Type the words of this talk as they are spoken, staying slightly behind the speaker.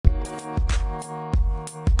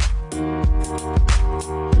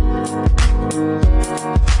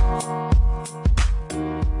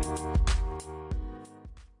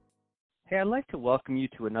I'd like to welcome you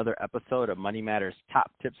to another episode of Money Matters Top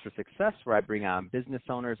Tips for Success, where I bring on business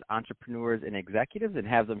owners, entrepreneurs, and executives and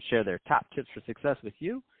have them share their top tips for success with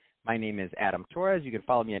you. My name is Adam Torres. You can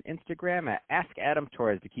follow me on Instagram at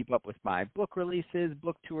AskAdamTorres to keep up with my book releases,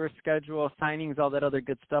 book tour schedule, signings, all that other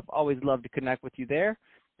good stuff. Always love to connect with you there.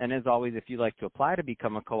 And as always, if you'd like to apply to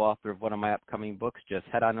become a co-author of one of my upcoming books, just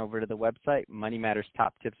head on over to the website,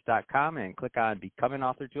 moneymatterstoptips.com, and click on Become an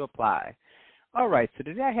Author to apply. All right, so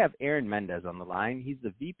today I have Aaron Mendez on the line. He's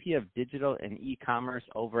the VP of Digital and E-Commerce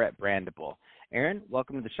over at Brandable. Aaron,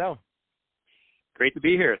 welcome to the show. Great to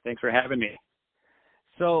be here. Thanks for having me.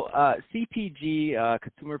 So CPG,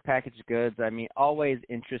 consumer packaged goods, always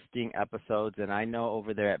interesting episodes, and I know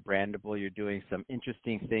over there at Brandable you're doing some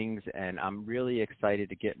interesting things, and I'm really excited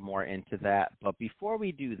to get more into that. But before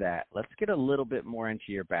we do that, let's get a little bit more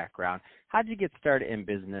into your background. How did you get started in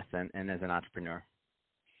business and as an entrepreneur?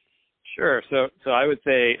 Sure. So I would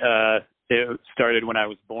say it started when I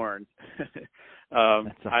was born.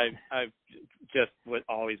 I've just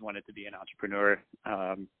always wanted to be an entrepreneur.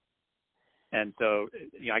 And so,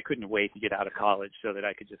 I couldn't wait to get out of college so that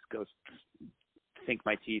I could just go sink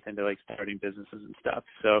my teeth into starting businesses and stuff.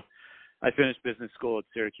 So I finished business school at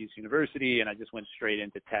Syracuse University and I just went straight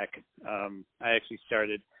into tech. I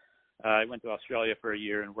went to Australia for a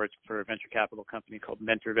year and worked for a venture capital company called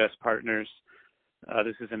MentorVest Partners.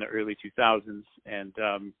 This is in the early 2000s, and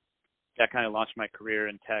that kind of launched my career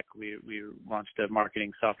in tech. We launched a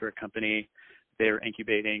marketing software company. They were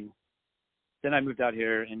incubating. Then I moved out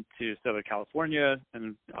here into Southern California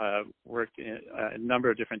and worked in a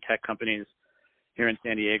number of different tech companies here in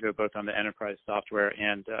San Diego, both on the enterprise software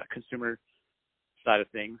and consumer side of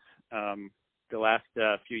things. The last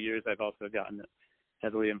few years, I've also gotten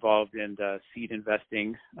heavily involved in seed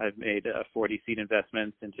investing. I've made 40 seed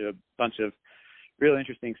investments into a bunch of really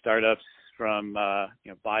interesting startups from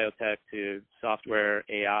biotech to software,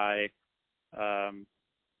 AI. A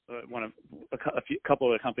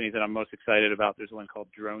couple of the companies that I'm most excited about, there's one called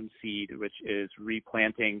Drone Seed, which is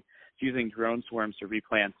using drone swarms to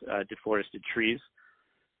replant deforested trees.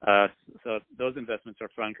 So those investments are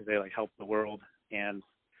fun because they help the world, and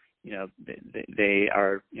they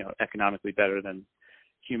are economically better than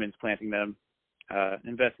humans planting them.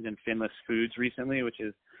 Invested in Finless Foods recently, which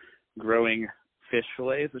is growing fish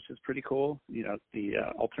fillets, which is pretty cool. The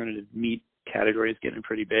alternative meat category is getting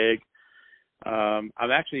pretty big.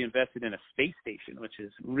 I'm actually invested in a space station, which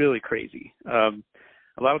is really crazy. A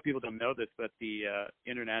lot of people don't know this, but the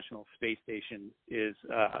International Space Station is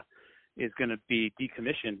going to be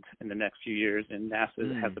decommissioned in the next few years, and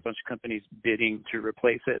NASA has a bunch of companies bidding to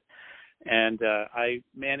replace it. And I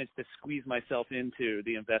managed to squeeze myself into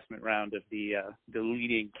the investment round of the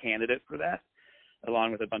leading candidate for that,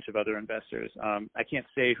 along with a bunch of other investors. I can't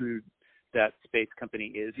say who that space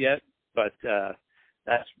company is yet, but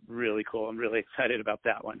that's really cool. I'm really excited about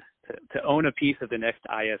that one. To own a piece of the next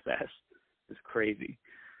ISS is crazy.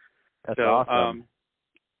 That's awesome.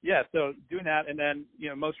 So doing that, and then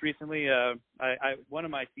most recently, one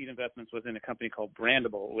of my seed investments was in a company called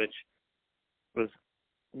Brandable, which was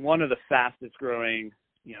one of the fastest growing,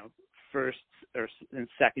 first or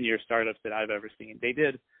second year startups that I've ever seen.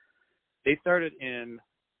 They started in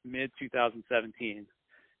mid 2017.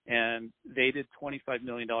 And they did $25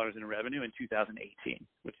 million in revenue in 2018,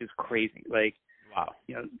 which is crazy. Wow.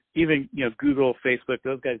 Even Google, Facebook,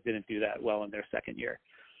 those guys didn't do that well in their second year.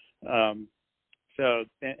 So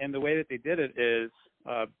the way that they did it is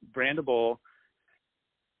Brandable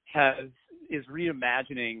is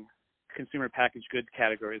reimagining consumer packaged goods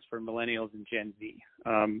categories for millennials and Gen Z.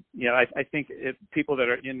 I think people that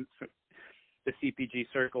are in the CPG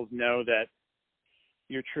circles know that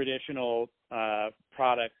your traditional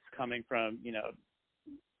products coming from,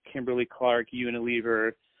 Kimberly-Clark,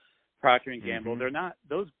 Unilever, Procter & Gamble, they're not,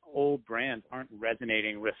 those old brands aren't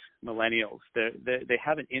resonating with millennials. They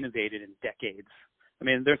haven't innovated in decades.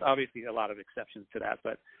 There's obviously a lot of exceptions to that,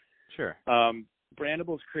 but sure.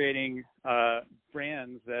 Brandable's creating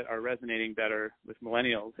brands that are resonating better with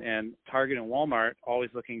millennials, and Target and Walmart, always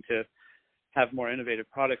looking to have more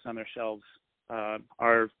innovative products on their shelves,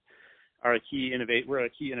 we're a key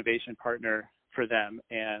innovation partner for them.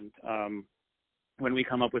 And when we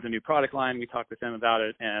come up with a new product line, we talk with them about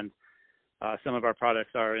it. And some of our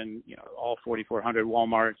products are in all 4,400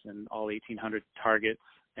 Walmarts and all 1,800 Targets.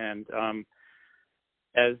 And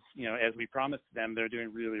as we promised them, they're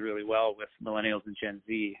doing really, really well with millennials and Gen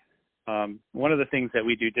Z. One of the things that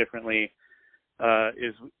we do differently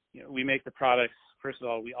is we make the products. First of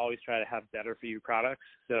all, we always try to have better for you products.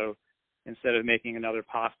 So instead of making another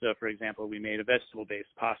pasta, for example, we made a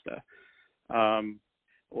vegetable-based pasta.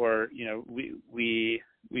 We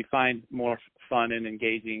we find more fun and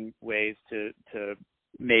engaging ways to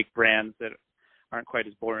make brands that aren't quite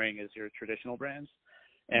as boring as your traditional brands.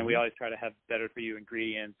 And we always try to have better for you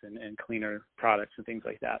ingredients and cleaner products and things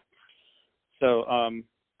like that. So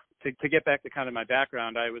to get back to kind of my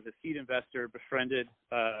background, I was a seed investor, befriended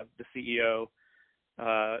the CEO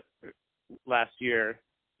last year,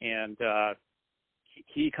 and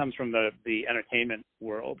he comes from the entertainment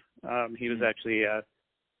world. He was actually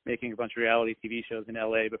making a bunch of reality TV shows in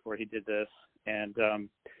LA before he did this, and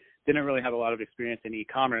didn't really have a lot of experience in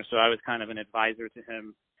e-commerce, so I was kind of an advisor to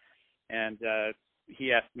him. And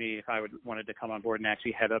he asked me if I wanted to come on board and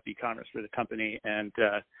actually head up e-commerce for the company. And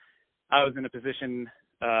I was in a position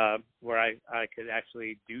where I could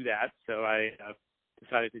actually do that, so I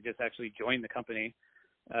decided to just actually join the company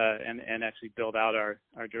and actually build out our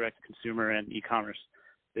direct-to-consumer and e-commerce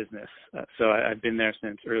business. So I've been there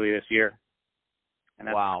since early this year. And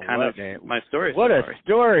that's kind of my story. What a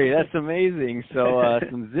story. That's amazing. So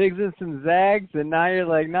some zigs and some zags, and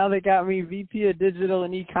now they got me VP of digital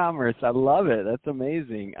and e-commerce. I love it. That's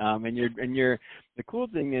amazing. And the cool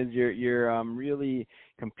thing is you're really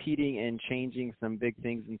competing and changing some big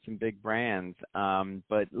things and some big brands.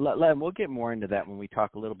 But we'll get more into that when we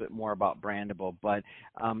talk a little bit more about Brandable. But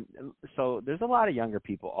so there's a lot of younger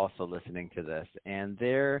people also listening to this, and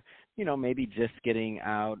they're maybe just getting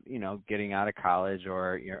out of college,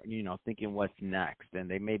 or thinking what's next, and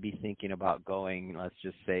they may be thinking about going, let's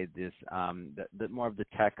just say this, the more of the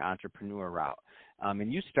tech entrepreneur route.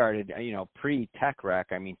 And you started, pre-tech wreck,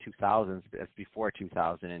 2000s, that's before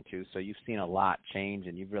 2002, so you've seen a lot change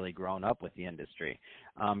and you've really grown up with the industry.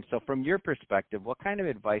 So from your perspective, what kind of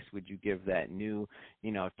advice would you give that new,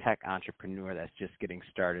 tech entrepreneur that's just getting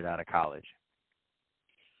started out of college?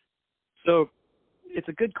 So it's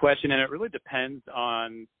a good question, and it really depends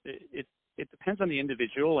on it depends on the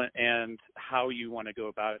individual and how you want to go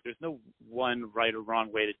about it. There's no one right or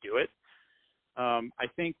wrong way to do it. I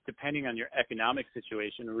think depending on your economic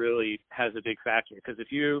situation really has a big factor, because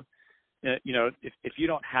if you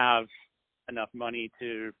don't have enough money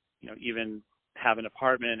to even have an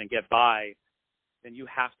apartment and get by, then you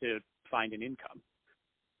have to find an income.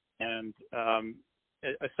 And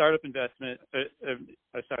a startup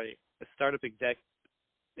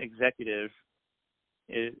executive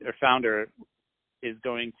or founder it's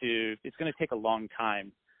going to take a long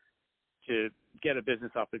time to get a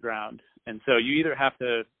business off the ground. And so you either have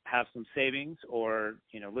to have some savings or,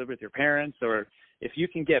 live with your parents, or if you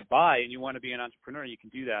can get by and you want to be an entrepreneur, you can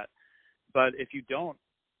do that. But if you don't,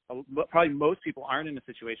 probably most people aren't in a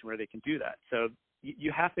situation where they can do that. So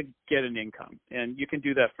you have to get an income, and you can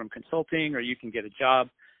do that from consulting, or you can get a job.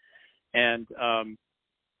 And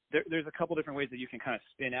there's a couple different ways that you can kind of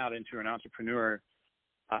spin out into an entrepreneur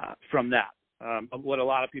from that. What a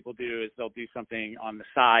lot of people do is they'll do something on the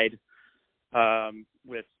side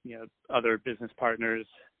with other business partners,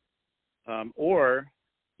 or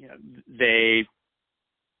they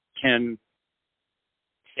can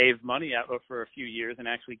save money out for a few years and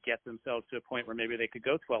actually get themselves to a point where maybe they could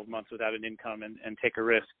go 12 months without an income and take a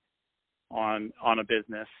risk on a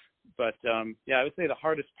business. But I would say the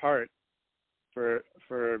hardest part for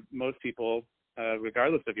most people,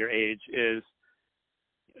 regardless of your age, is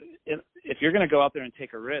if you're going to go out there and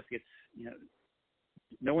take a risk, it's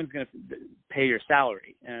no one's going to pay your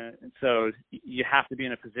salary, and so you have to be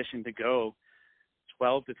in a position to go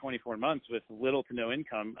 12 to 24 months with little to no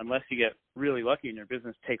income, unless you get really lucky and your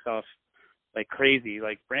business takes off like crazy,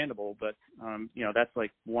 like Brandable. But that's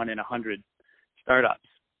like 1 in 100 startups.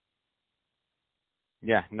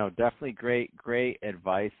 Yeah, no, definitely great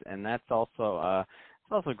advice, and that's also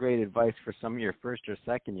great advice for some of your first or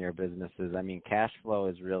second year businesses. Cash flow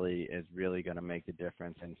is really going to make the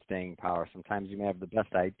difference in staying power. Sometimes you may have the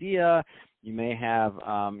best idea, you may have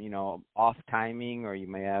off timing, or you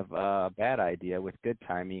may have a bad idea with good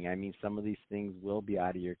timing. Some of these things will be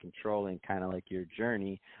out of your control and kind of like your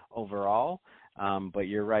journey overall. But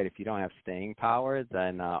you're right. If you don't have staying power,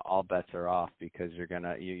 then all bets are off, because you're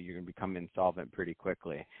gonna become insolvent pretty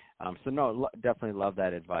quickly. So no, definitely love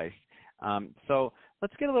that advice. So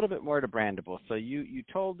let's get a little bit more to Brandable. So you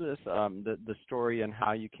told us the story and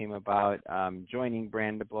how you came about joining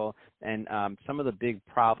Brandable, and some of the big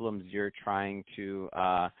problems you're trying to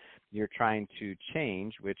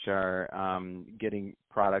change, which are getting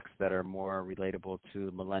products that are more relatable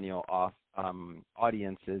to millennial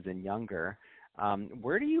audiences and younger.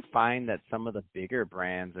 Where do you find that some of the bigger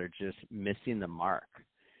brands are just missing the mark?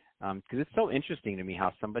 Because it's so interesting to me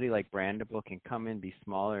how somebody like Brandable can come in, be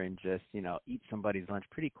smaller, and just eat somebody's lunch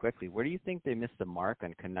pretty quickly. Where do you think they miss the mark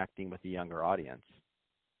on connecting with the younger audience?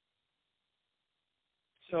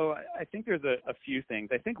 So I think there's a few things.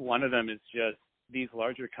 I think one of them is just these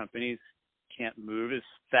larger companies can't move as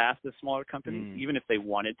fast as smaller companies, even if they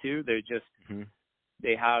wanted to.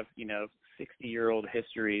 They have, 60-year-old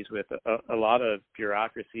histories with a lot of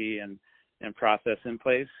bureaucracy and process in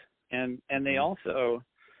place. And they also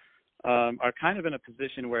are kind of in a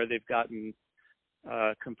position where they've gotten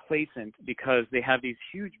complacent because they have these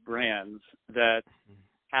huge brands that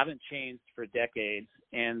haven't changed for decades,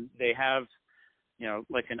 and they have,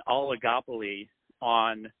 like an oligopoly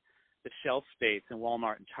on the shelf space in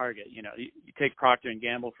Walmart and Target. You take Procter and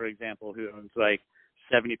Gamble, for example, who owns like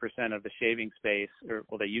 70% of the shaving space,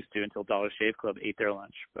 they used to until Dollar Shave Club ate their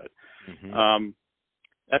lunch. But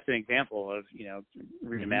that's an example of,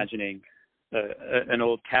 reimagining an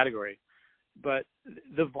old category. But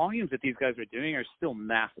the volumes that these guys are doing are still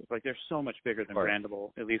massive. Like, they're so much bigger than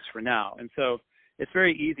Brandable, at least for now. And so it's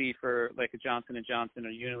very easy for like a Johnson & Johnson or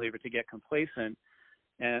Unilever to get complacent,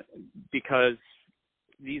 because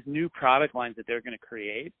these new product lines that they're going to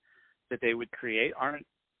create, that they would create,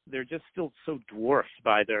 they're just still so dwarfed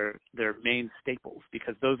by their main staples,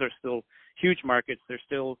 because those are still huge markets. There's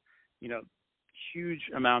still, huge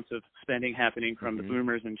amounts of spending happening from the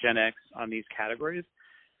boomers and Gen X on these categories.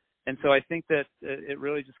 And so I think that it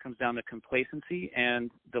really just comes down to complacency and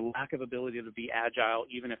the lack of ability to be agile,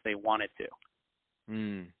 even if they wanted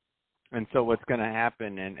to. And so what's going to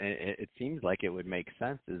happen, and it seems like it would make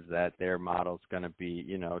sense, is that their model's going to be,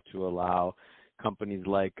 to allow companies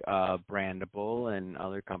like Brandable and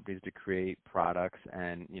other companies to create products,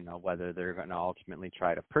 and, whether they're going to ultimately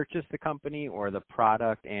try to purchase the company or the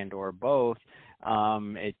product and or both,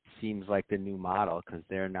 it seems like the new model, because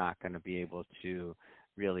they're not going to be able to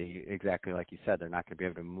really, exactly like you said, they're not going to be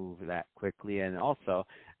able to move that quickly. And also,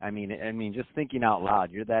 I mean, just thinking out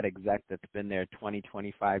loud, you're that exec that's been there 20,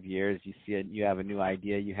 25 years. You see it, you have a new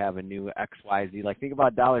idea, you have a new XYZ. Like, think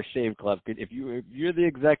about Dollar Shave Club. If you're the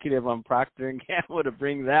executive on Procter and Gamble to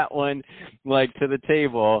bring that one like to the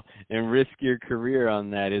table and risk your career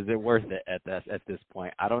on that, is it worth it at this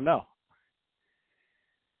point? I don't know.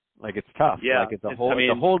 Like, it's tough. Yeah, like it's a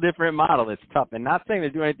whole different model. It's tough. And not saying they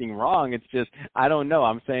do anything wrong. It's just, I don't know.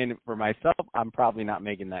 I'm saying for myself, I'm probably not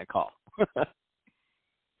making that call.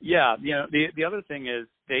 Yeah. The other thing is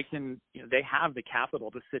they have the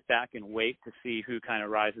capital to sit back and wait to see who kind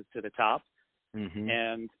of rises to the top.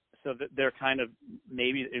 And so they're kind of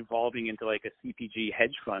maybe evolving into like a CPG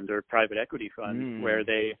hedge fund or private equity fund, where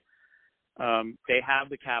they have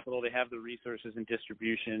the capital, they have the resources and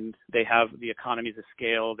distribution, they have the economies of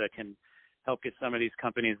scale that can help get some of these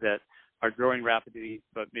companies that are growing rapidly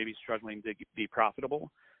but maybe struggling to be profitable.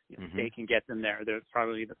 They can get them there. They're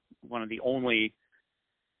probably one of the only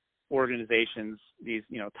organizations, these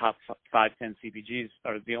top 5, 10 CPGs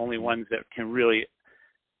are the only ones that can really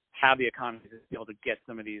have the economies to be able to get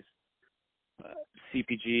some of these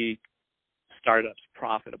CPG startups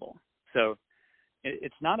profitable. So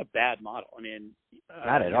it's not a bad model. I mean,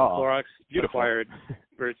 not at all. Clorox acquired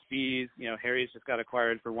Burt's Bees. Harry's just got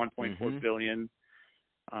acquired for $1.4 billion.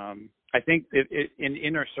 I think in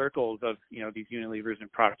inner circles of these Unilevers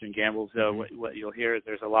and Procter and Gambles, though, what you'll hear is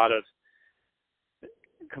there's a lot of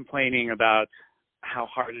complaining about how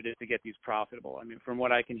hard it is to get these profitable. I mean, from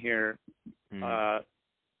what I can hear,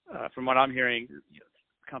 from what I'm hearing,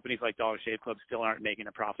 companies like Dollar Shave Club still aren't making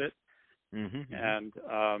a profit, and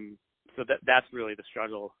so that's really the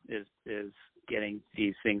struggle, is getting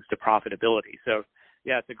these things to profitability. So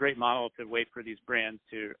yeah, it's a great model to wait for these brands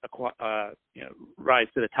to rise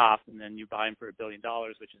to the top, and then you buy them for $1 billion,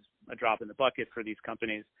 which is a drop in the bucket for these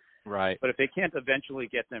companies. Right. But if they can't eventually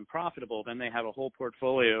get them profitable, then they have a whole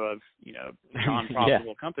portfolio of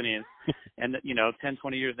non-profitable companies, and 10,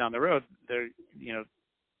 20 years down the road, they're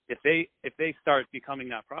if they start becoming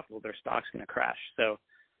not profitable, their stock's going to crash. So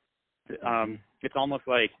it's almost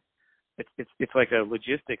like it's like a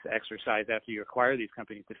logistics exercise after you acquire these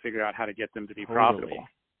companies to figure out how to get them to be profitable.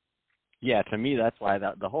 Yeah, to me, that's why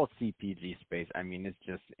the whole CPG space, I mean, it's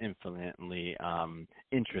just infinitely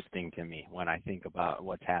interesting to me when I think about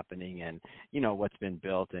what's happening and, what's been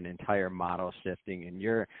built, and entire model shifting. And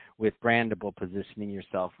you're, with Brandable, positioning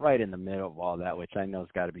yourself right in the middle of all that, which I know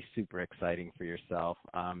has got to be super exciting for yourself.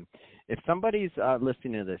 If somebody's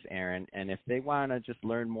listening to this, Aaron, and if they want to just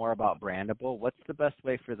learn more about Brandable, what's the best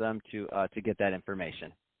way for them to get that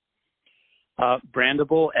information?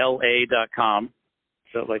 BrandableLA.com.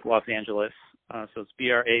 So like Los Angeles. So it's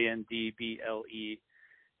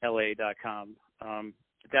BrandableLA.com.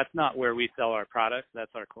 That's not where we sell our products.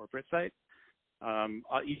 That's our corporate site.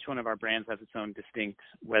 Each one of our brands has its own distinct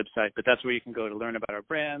website, but that's where you can go to learn about our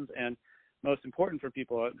brands. And most important for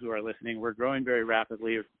people who are listening, we're growing very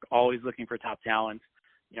rapidly. We're always looking for top talent.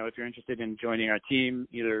 if you're interested in joining our team,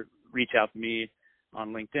 either reach out to me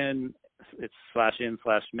on LinkedIn. It's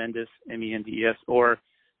 /in/Mendes, MENDES, or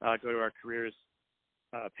go to our careers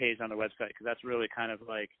page on the website, because that's really kind of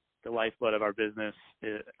like the lifeblood of our business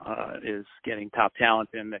is getting top talent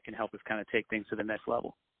in that can help us kind of take things to the next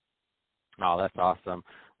level. Oh, that's awesome.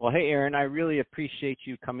 Well, hey, Aaron, I really appreciate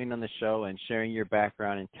you coming on the show and sharing your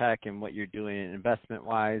background in tech and what you're doing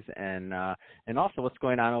investment-wise, and also what's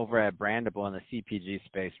going on over at Brandable in the CPG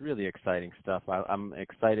space. Really exciting stuff. I'm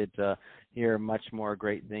excited to hear much more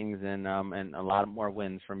great things and a lot more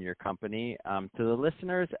wins from your company. To the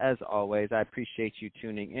listeners, as always, I appreciate you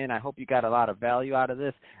tuning in. I hope you got a lot of value out of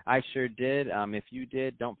this. I sure did. If you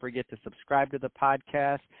did, don't forget to subscribe to the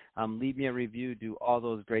podcast. Leave me a review. Do all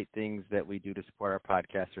those great things that we do to support our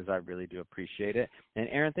podcasters. I really do appreciate it. And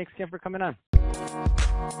Aaron, thanks again for coming on.